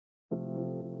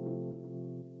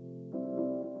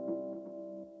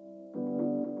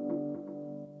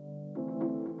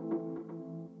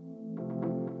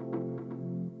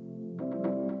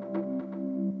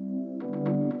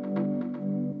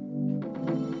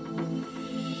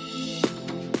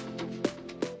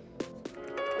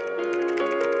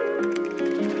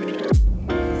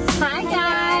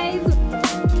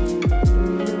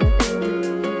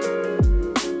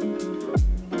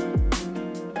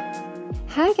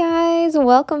Guys,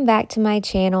 welcome back to my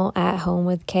channel At Home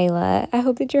with Kayla. I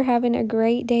hope that you're having a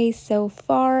great day so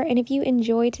far, and if you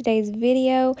enjoyed today's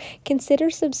video,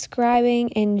 consider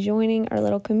subscribing and joining our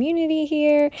little community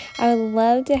here. I would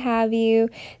love to have you.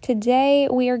 Today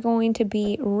we are going to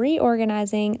be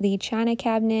reorganizing the china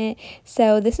cabinet.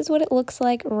 So this is what it looks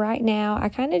like right now. I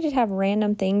kind of just have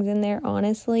random things in there,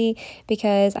 honestly,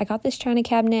 because I got this china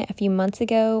cabinet a few months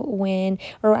ago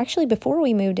before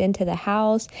we moved into the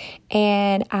house,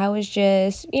 and I was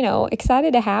just,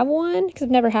 excited to have one because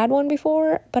I've never had one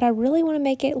before, but I really want to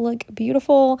make it look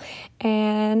beautiful,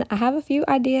 and I have a few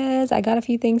ideas. I got a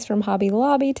few things from Hobby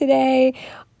Lobby today,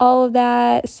 all of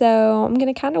that, so I'm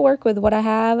going to kind of work with what I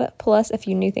have plus a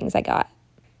few new things I got.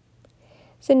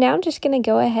 So now I'm just going to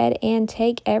go ahead and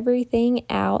take everything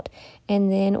out,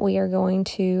 and then we are going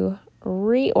to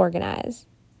reorganize.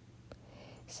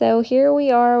 So here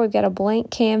we are, we've got a blank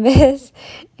canvas,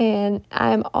 and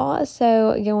I'm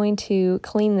also going to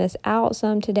clean this out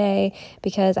some today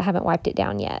because I haven't wiped it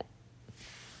down yet.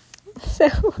 So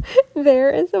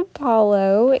there is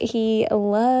Apollo. He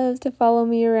loves to follow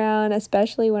me around,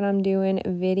 especially when I'm doing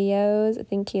videos. I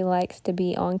think he likes to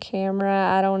be on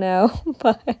camera. I don't know,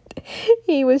 but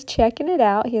he was checking it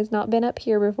out. He has not been up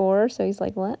here before, so he's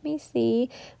like, let me see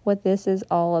what this is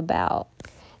all about.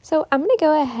 So I'm going to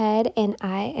go ahead and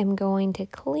I am going to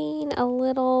clean a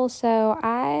little. So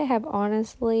I have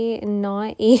honestly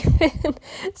not even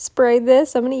sprayed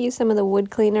this. So I'm going to use some of the wood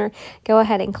cleaner, go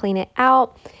ahead and clean it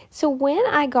out. So when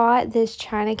I got this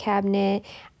china cabinet,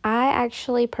 I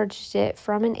actually purchased it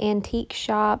from an antique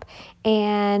shop,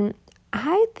 and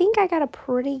I think I got a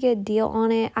pretty good deal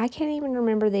on it. I can't even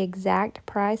remember the exact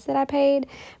price that I paid,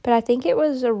 but I think it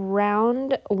was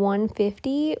around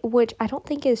 $150, which I don't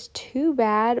think is too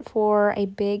bad for a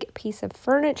big piece of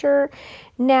furniture.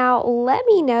 Now, let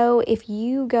me know if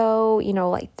you go,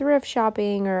 like thrift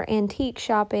shopping or antique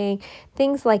shopping,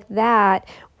 things like that.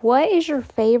 What is your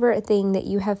favorite thing that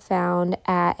you have found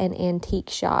at an antique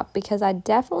shop? Because I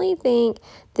definitely think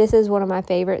this is one of my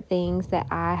favorite things that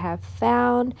I have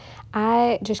found.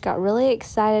 I just got really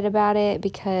excited about it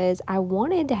because I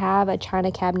wanted to have a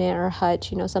china cabinet or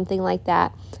hutch, something like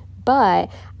that.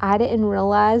 But I didn't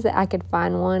realize that I could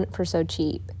find one for so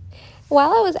cheap.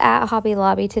 While I was at Hobby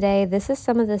Lobby today, this is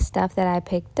some of the stuff that I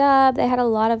picked up. They had a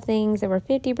lot of things that were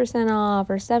 50% off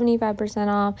or 75%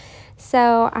 off.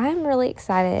 So I'm really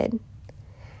excited.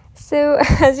 So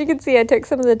as you can see, I took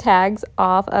some of the tags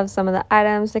off of some of the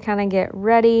items to kind of get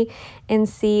ready and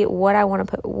see what I want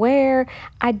to put where.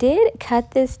 I did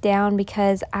cut this down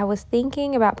because I was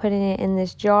thinking about putting it in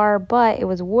this jar, but it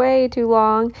was way too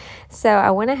long. So I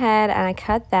went ahead and I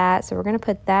cut that. So we're going to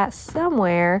put that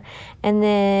somewhere and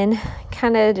then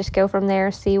kind of just go from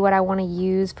there, see what I want to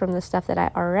use from the stuff that I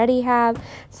already have.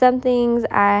 Some things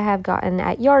I have gotten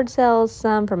at yard sales,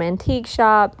 some from antique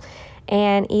shop,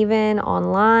 and even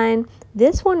online.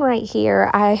 This one right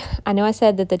here, I know I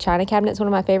said that the china cabinet is one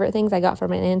of my favorite things I got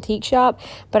from an antique shop,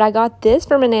 but I got this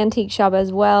from an antique shop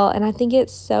as well, and I think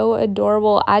it's so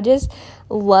adorable. I just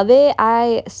love it.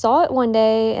 I saw it one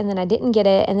day and then I didn't get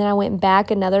it, and then I went back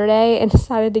another day and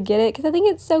decided to get it because I think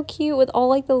it's so cute with all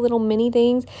like the little mini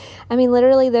things. I mean,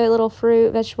 literally the little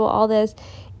fruit, vegetable, all this.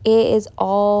 It is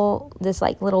all this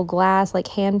like little glass, like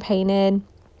hand painted.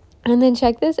 And then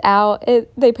check this out.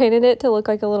 They painted it to look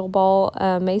like a little ball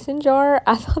mason jar.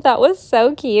 I thought that was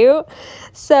so cute.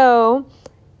 So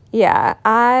yeah,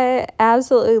 I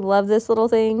absolutely love this little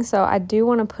thing. So I do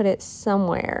want to put it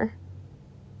somewhere.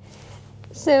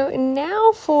 So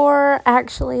now for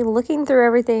actually looking through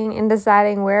everything and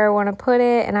deciding where I want to put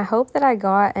it. And I hope that I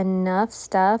got enough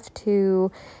stuff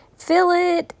to fill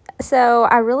it. So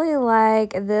I really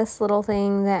like this little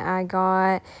thing that I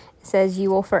got. It says, "You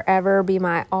will forever be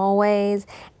my always."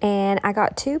 And I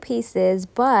got two pieces,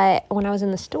 but when I was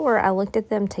in the store, I looked at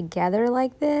them together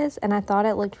like this, and I thought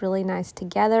it looked really nice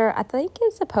together. I think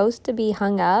it's supposed to be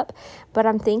hung up, but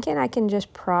I'm thinking I can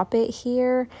just prop it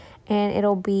here, and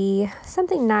it'll be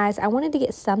something nice. I wanted to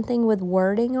get something with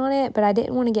wording on it, but I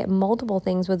didn't want to get multiple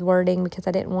things with wording because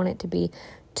I didn't want it to be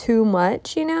too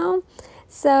much,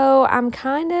 So I'm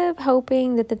kind of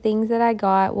hoping that the things that I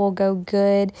got will go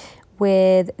good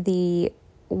with the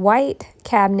white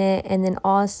cabinet, and then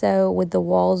also with the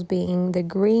walls being the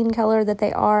green color that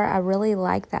they are. I really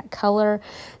like that color,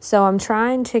 so I'm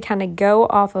trying to kind of go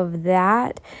off of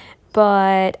that.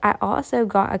 But I also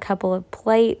got a couple of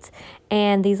plates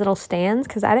and these little stands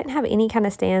because I didn't have any kind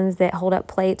of stands that hold up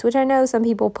plates, which I know some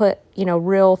people put,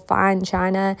 real fine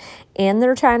china in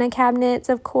their china cabinets,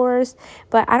 of course,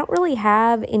 but I don't really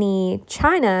have any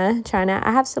china.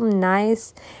 I have some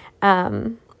nice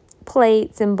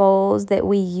plates and bowls that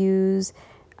we use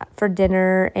for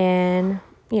dinner and,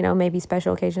 you know, maybe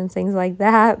special occasions, things like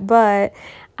that. But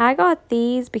I got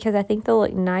these because I think they'll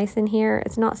look nice in here.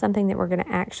 It's not something that we're going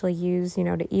to actually use, you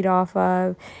know, to eat off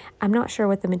of. I'm not sure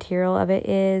what the material of it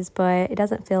is, but it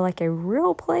doesn't feel like a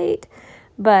real plate.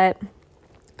 But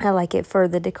I like it for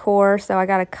the decor, so I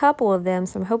got a couple of them,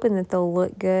 so I'm hoping that they'll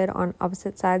look good on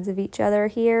opposite sides of each other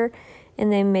here.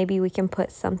 And then maybe we can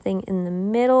put something in the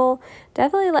middle.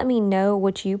 Definitely let me know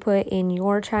what you put in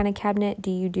your china cabinet.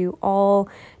 Do you do all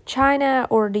china,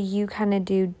 or do you kind of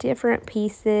do different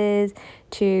pieces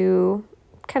to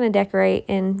kind of decorate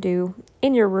and do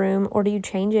in your room, or do you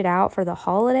change it out for the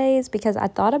holidays? Because I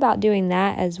thought about doing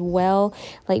that as well,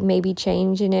 like maybe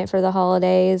changing it for the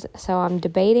holidays. So I'm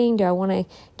debating, do I want to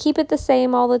keep it the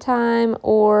same all the time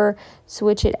or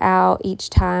switch it out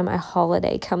each time a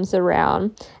holiday comes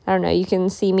around? I don't know, you can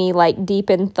see me like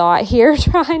deep in thought here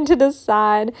trying to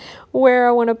decide where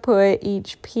I want to put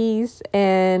each piece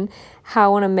and how I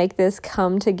want to make this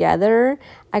come together.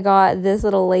 I got this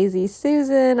little Lazy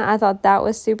Susan. I thought that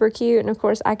was super cute, and of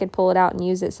course I could pull it out and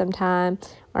use it sometime,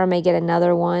 or I may get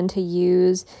another one to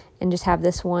use and just have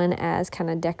this one as kind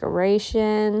of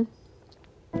decoration.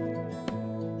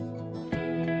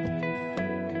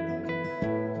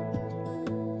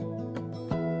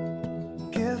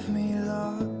 Give me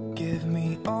love, give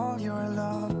me all your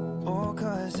love, oh,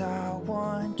 'cause I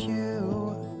want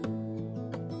you.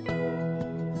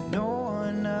 No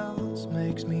one else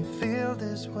makes me feel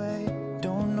this way,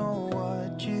 don't know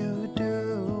what you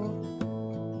do.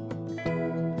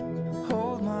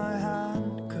 Hold my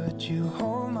hand, could you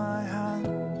hold my hand,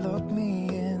 look me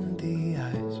in the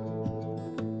eyes.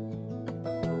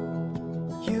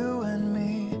 You and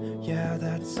me, yeah,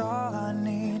 that's all I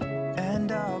need, and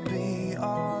I'll be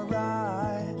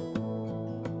alright.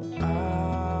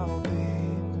 I'll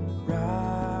be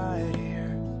right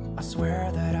here, I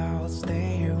swear that I'll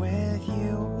stay here with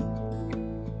you.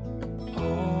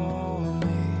 Hold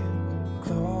me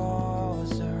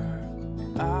closer,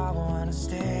 I wanna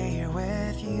stay here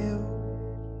with you.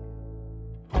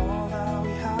 All that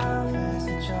we have is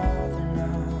each other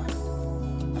now.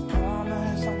 I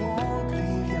promise I won't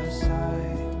leave your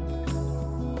side.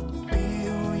 Be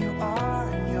who you are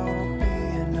and you'll be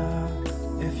enough.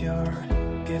 If you're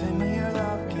giving me your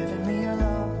love, giving me your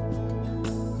love.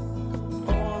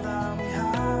 All that we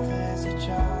have is each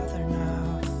other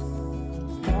now.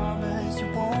 Promise you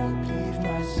won't leave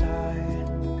my side.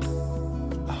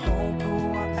 I hope who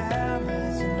I am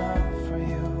is enough for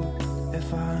you.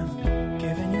 If I'm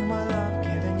giving you my love,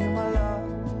 giving you my love,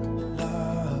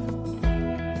 love.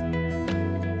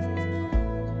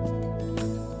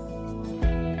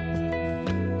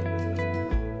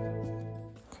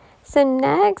 So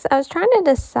next, I was trying to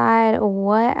decide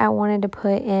what I wanted to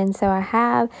put in. So I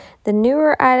have the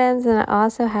newer items, and I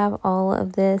also have all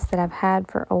of this that I've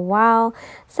had for a while.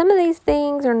 Some of these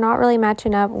things are not really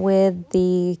matching up with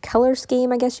the color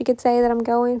scheme, I guess you could say, that I'm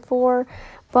going for.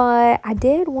 But I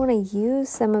did want to use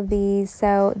some of these.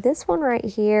 So this one right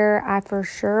here, I for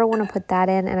sure want to put that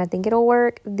in, and I think it'll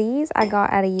work. These I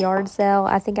got at a yard sale.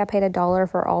 I think I paid $1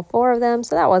 for all 4 of them,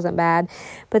 so that wasn't bad.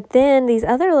 But then these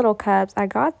other little cups, I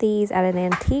got these at an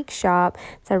antique shop,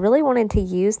 so I really wanted to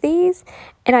use these.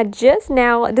 And I just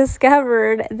now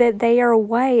discovered that they are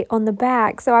white on the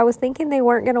back. So I was thinking they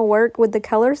weren't going to work with the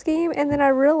color scheme, and then I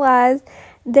realized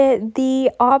that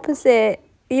the opposite,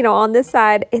 you know, on this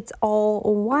side, it's all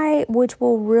white, which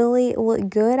will really look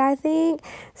good, I think.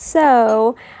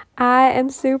 So I am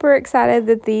super excited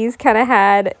that these kind of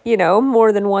had, you know,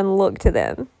 more than one look to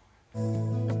them.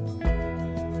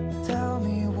 Tell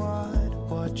me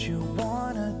what you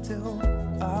wanna do,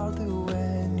 I'll do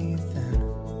anything.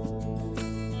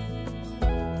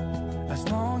 As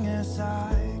long as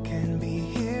I can be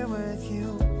here with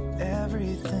you,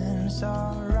 everything's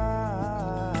alright.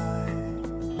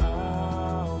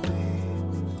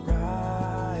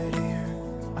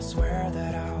 I swear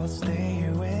that I'll stay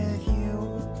here with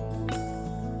you.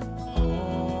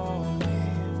 Hold me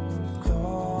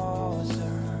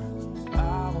closer,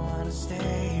 I wanna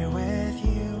stay here with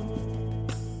you.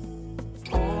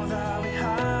 All that we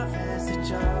have is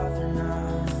each other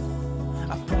now.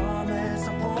 I promise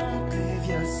I won't leave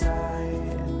your side.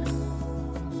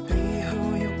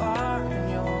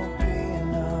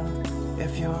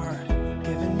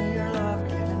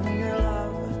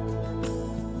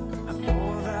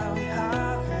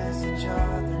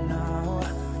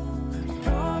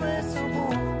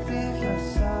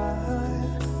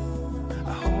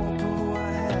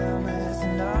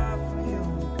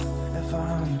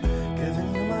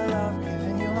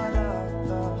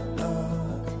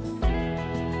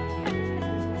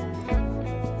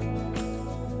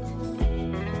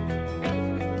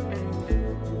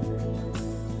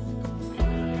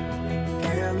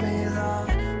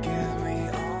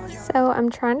 So I'm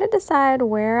trying to decide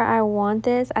where I want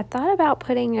this. I thought about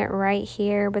putting it right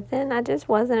here, but then I just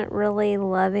wasn't really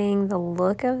loving the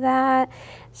look of that.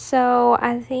 So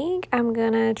I think I'm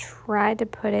gonna try to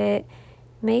put it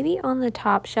maybe on the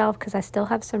top shelf because I still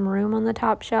have some room on the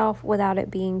top shelf without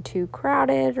it being too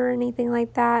crowded or anything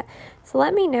like that. So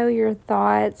let me know your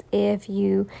thoughts if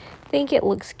you think it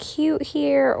looks cute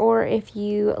here or if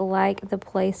you like the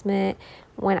placement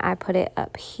when I put it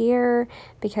up here,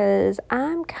 because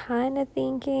I'm kind of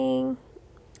thinking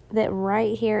that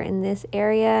right here in this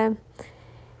area,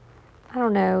 I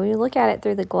don't know, when you look at it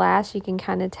through the glass, you can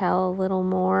kind of tell a little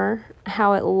more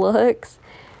how it looks.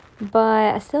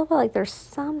 But I still feel like there's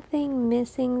something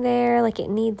missing there, like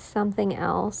it needs something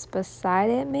else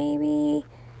beside it maybe.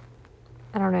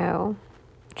 I don't know.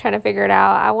 I'm trying to figure it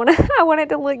out. I want it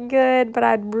to look good, but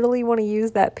I really want to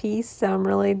use that piece, so I'm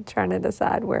really trying to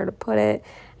decide where to put it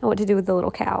and what to do with the little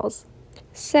cows.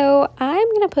 So I'm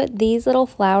going to put these little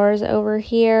flowers over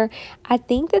here. I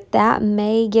think that that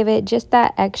may give it just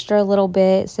that extra little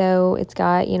bit, so it's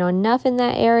got, you know, enough in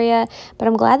that area. But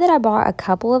I'm glad that I bought a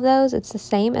couple of those. It's the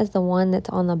same as the one that's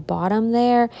on the bottom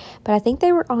there, but I think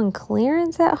they were on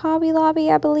clearance at Hobby Lobby,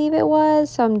 I believe it was.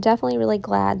 So I'm definitely really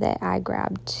glad that I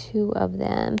grabbed 2 of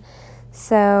them.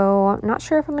 So I'm not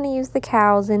sure if I'm going to use the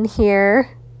cows in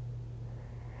here.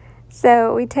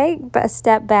 So we take a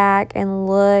step back and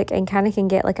look and kind of can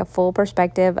get like a full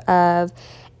perspective of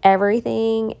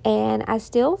everything. And I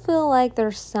still feel like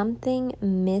there's something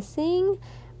missing,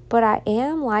 but I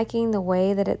am liking the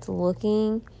way that it's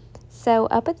looking. So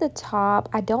up at the top,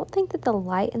 I don't think that the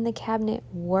light in the cabinet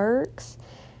works,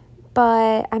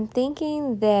 but I'm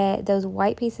thinking that those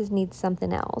white pieces need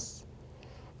something else.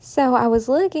 So I was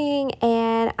looking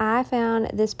and I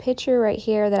found this picture right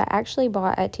here that I actually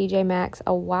bought at TJ Maxx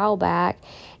a while back,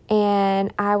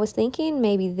 and I was thinking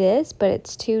maybe this, but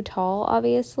it's too tall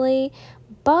obviously.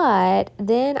 But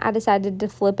then I decided to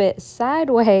flip it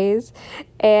sideways,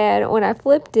 and when I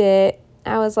flipped it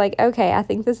I was like, okay, I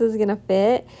think this is gonna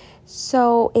fit.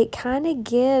 So it kind of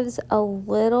gives a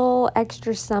little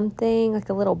extra something, like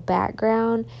a little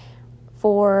background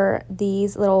for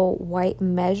these little white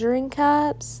measuring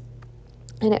cups,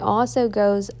 and it also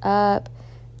goes up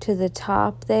to the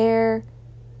top there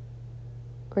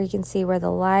where you can see where the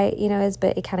light, you know, is,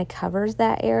 but it kind of covers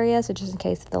that area, so just in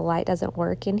case if the light doesn't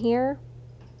work in here.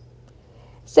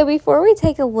 So before we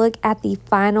take a look at the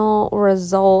final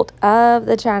result of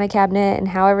the china cabinet and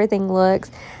how everything looks,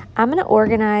 I'm going to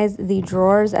organize the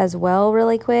drawers as well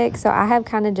really quick. So I have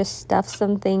kind of just stuffed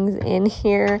some things in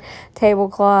here,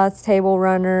 tablecloths, table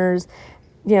runners,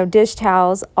 you know, dish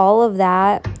towels, all of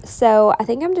that. So I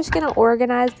think I'm just going to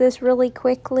organize this really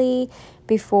quickly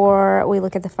before we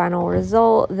look at the final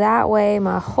result. That way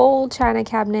my whole china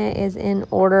cabinet is in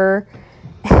order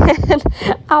and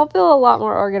I'll feel a lot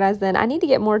more organized then. I need to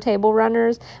get more table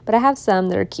runners, but I have some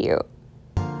that are cute.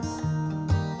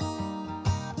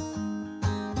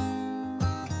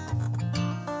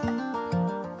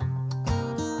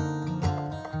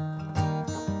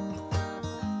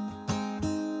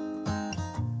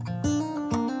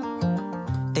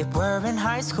 They were in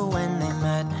high school when they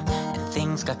met, and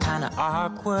things got kinda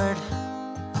awkward.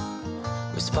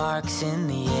 With sparks in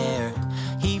the air,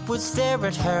 he would stare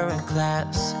at her in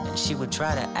class, and she would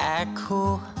try to act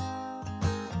cool.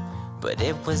 But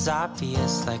it was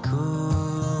obvious, like, ooh,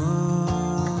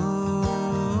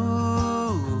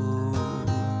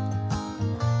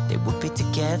 they would be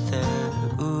together,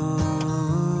 ooh.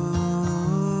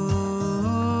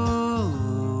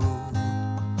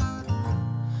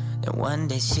 Then one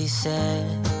day she said,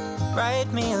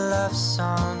 write me a love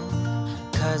song,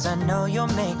 'cause I know you'll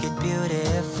make it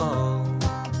beautiful.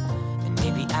 And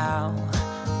maybe I'll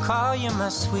call you my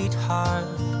sweetheart,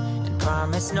 and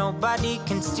promise nobody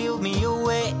can steal me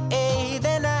away.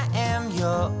 Then I am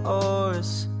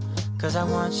yours, 'cause I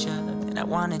want you, and I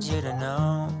wanted you to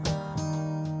know.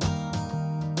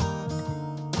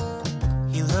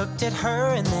 He looked at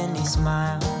her and then he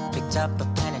smiled, picked up a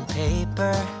pen and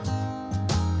paper,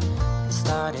 and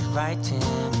started writing.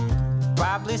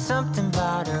 Probably something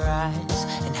about her eyes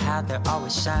and how they're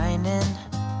always shining,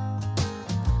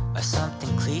 or something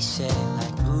cliche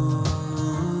like ooh.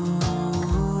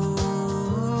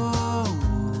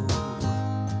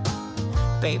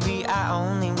 Baby, I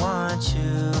only want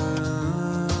you.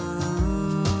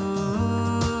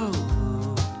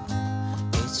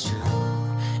 It's true.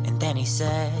 And then he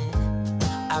said,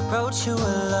 I wrote you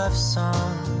a love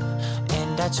song,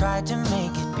 and I tried to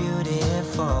make it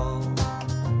beautiful.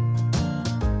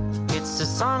 It's a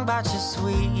song about your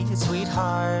sweet,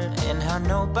 sweetheart, and how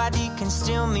nobody can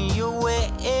steal me away.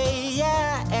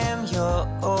 Yeah, I am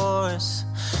yours,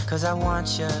 'cause I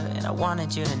want you and I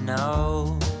wanted you to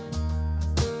know.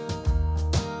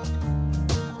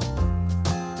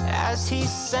 As he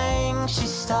sang, she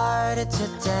started to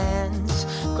dance,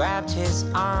 grabbed his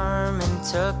arm and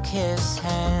took his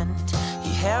hand.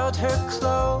 He held her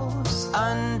close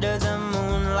under the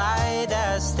moonlight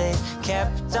as they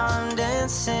kept on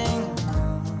dancing.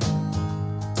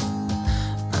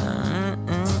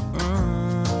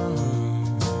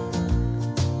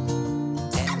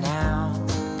 And now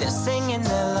they're singing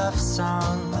their love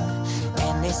song,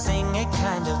 and they sing it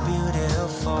kind of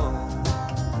beautiful,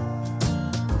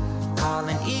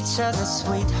 calling each other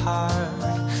sweetheart.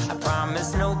 I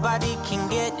promise nobody can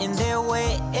get in their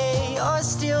way or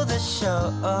steal the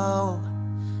show.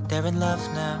 They're in love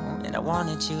now, and I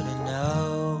wanted you to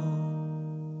know.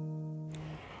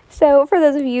 So for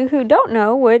those of you who don't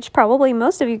know, which probably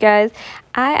most of you guys,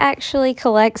 I actually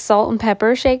collect salt and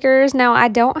pepper shakers. Now, I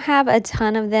don't have a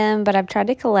ton of them, but I've tried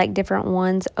to collect different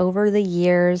ones over the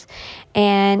years.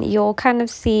 And you'll kind of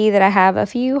see that I have a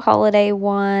few holiday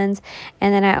ones,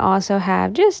 and then I also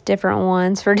have just different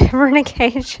ones for different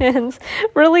occasions.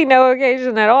 Really no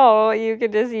occasion at all. You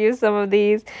could just use some of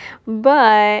these.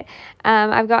 But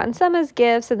I've gotten some as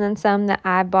gifts and then some that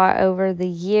I bought over the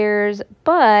years.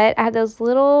 But I had those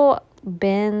little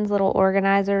bins, little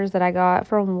organizers that I got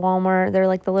from Walmart. They're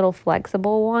like the little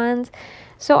flexible ones.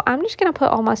 So I'm just going to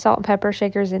put all my salt and pepper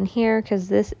shakers in here because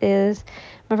this is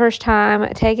my first time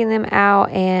taking them out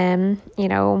and, you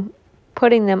know,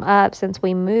 putting them up since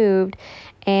we moved.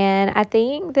 And I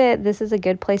think that this is a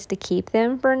good place to keep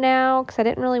them for now because I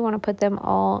didn't really want to put them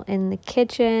all in the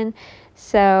kitchen.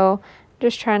 So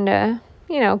just trying to,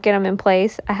 you know, get them in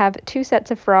place. I have 2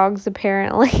 sets of frogs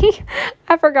apparently.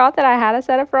 I forgot that I had a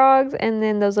set of frogs, and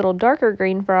then those little darker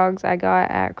green frogs I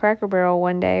got at Cracker Barrel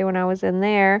one day when I was in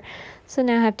there. So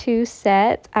now I have 2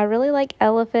 sets. I really like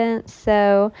elephants,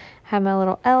 so I have my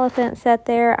little elephant set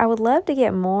there. I would love to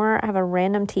get more. I have a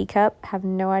random teacup, have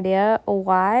no idea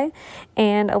why,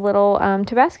 and a little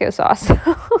Tabasco sauce.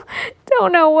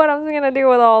 Don't know what I'm gonna do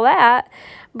with all that.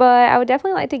 But I would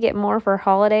definitely like to get more for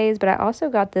holidays. But I also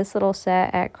got this little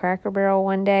set at Cracker Barrel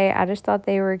one day. I just thought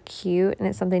they were cute, and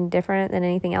it's something different than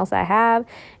anything else I have.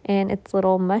 And it's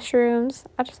little mushrooms.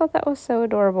 I just thought that was so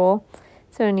adorable.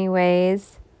 So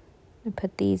anyways, I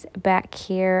put these back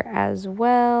here as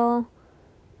well.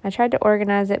 I tried to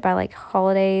organize it by like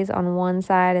holidays on one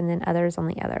side and then others on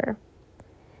the other.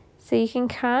 So you can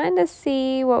kind of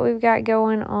see what we've got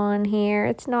going on here.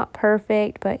 It's not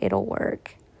perfect, but it'll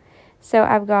work. So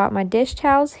I've got my dish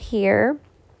towels here,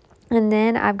 and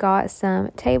then I've got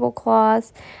some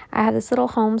tablecloths. I have this little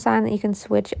home sign that you can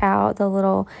switch out the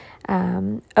little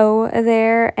O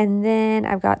there, and then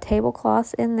I've got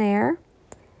tablecloths in there.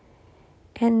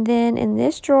 And then in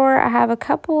this drawer, I have a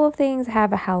couple of things. I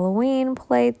have a Halloween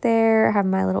plate there. I have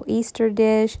my little Easter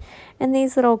dish, and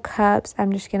these little cups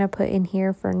I'm just going to put in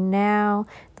here for now.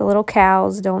 The little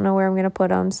cows, don't know where I'm going to put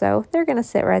them, so they're going to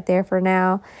sit right there for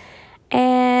now.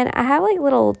 And I have like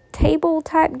little table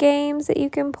type games that you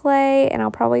can play, and I'll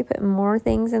probably put more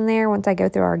things in there once I go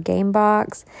through our game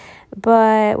box.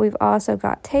 But we've also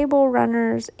got table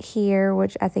runners here,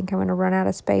 which I think I'm going to run out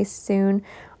of space soon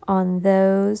on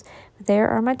those. There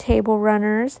are my table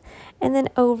runners. And then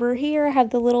over here I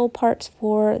have the little parts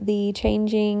for the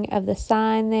changing of the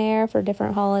sign there for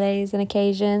different holidays and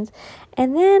occasions.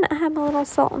 And then I have my little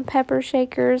salt and pepper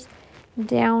shakers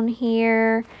down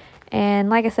here. And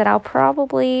like I said, I'll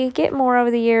probably get more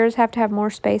over the years, have to have more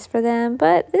space for them,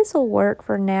 but this will work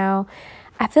for now.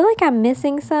 I feel like I'm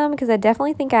missing some because I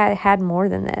definitely think I had more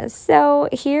than this. So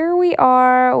here we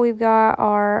are. We've got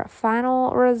our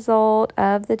final result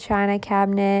of the china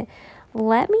cabinet.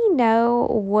 Let me know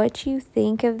what you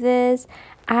think of this.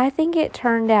 I think it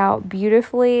turned out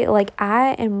beautifully. Like,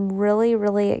 I am really,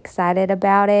 really excited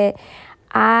about it.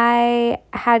 I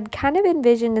had kind of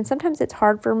envisioned, and sometimes it's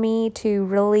hard for me to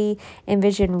really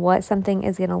envision what something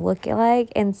is going to look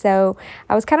like. And so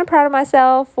I was kind of proud of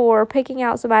myself for picking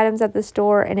out some items at the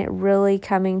store and it really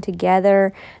coming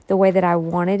together the way that I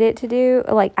wanted it to do.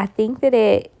 Like, I think that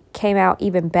it came out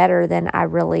even better than I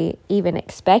really even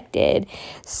expected.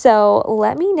 So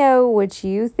let me know what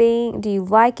you think. Do you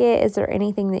like it? Is there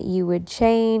anything that you would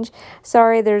change?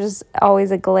 Sorry, there's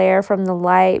always a glare from the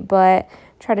light, but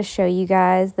try to show you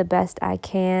guys the best I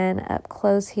can up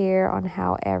close here on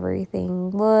how everything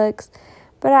looks.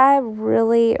 But I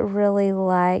really, really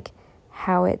like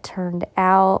how it turned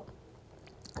out.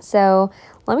 So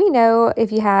let me know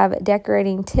if you have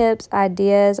decorating tips,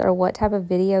 ideas, or what type of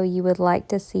video you would like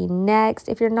to see next.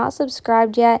 If you're not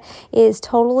subscribed yet, it is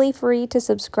totally free to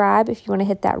subscribe if you want to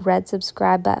hit that red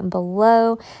subscribe button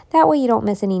below. That way you don't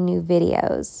miss any new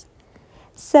videos.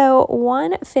 So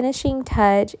one finishing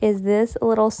touch is this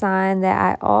little sign that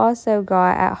I also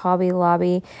got at Hobby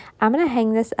Lobby. I'm going to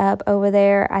hang this up over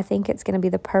there. I think it's going to be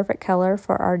the perfect color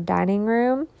for our dining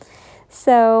room.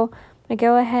 So I'm going to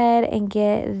go ahead and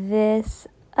get this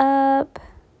up.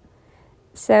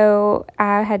 So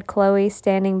I had Chloe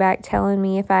standing back telling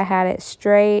me if I had it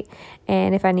straight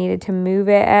and if I needed to move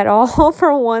it at all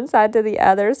from one side to the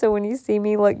other. So when you see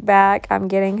me look back, I'm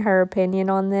getting her opinion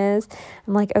on this.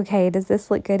 I'm like, okay, does this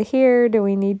look good here? Do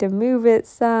we need to move it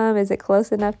some? Is it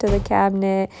close enough to the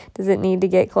cabinet? Does it need to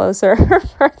get closer or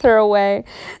further away?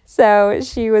 So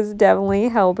she was definitely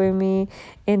helping me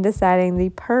in deciding the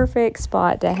perfect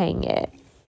spot to hang it.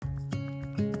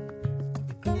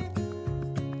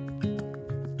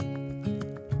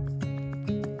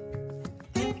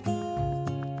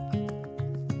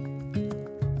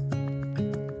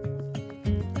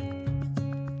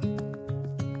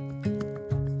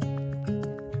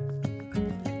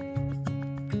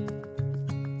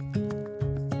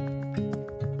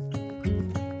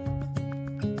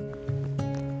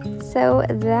 So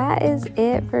that is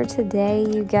it for today,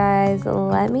 you guys.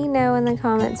 Let me know in the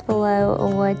comments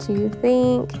below what you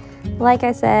think. Like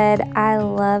I said, I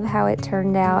love how it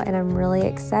turned out and I'm really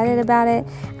excited about it.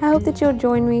 I hope that you'll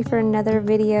join me for another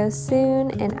video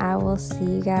soon, and I will see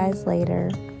you guys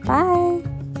later. Bye!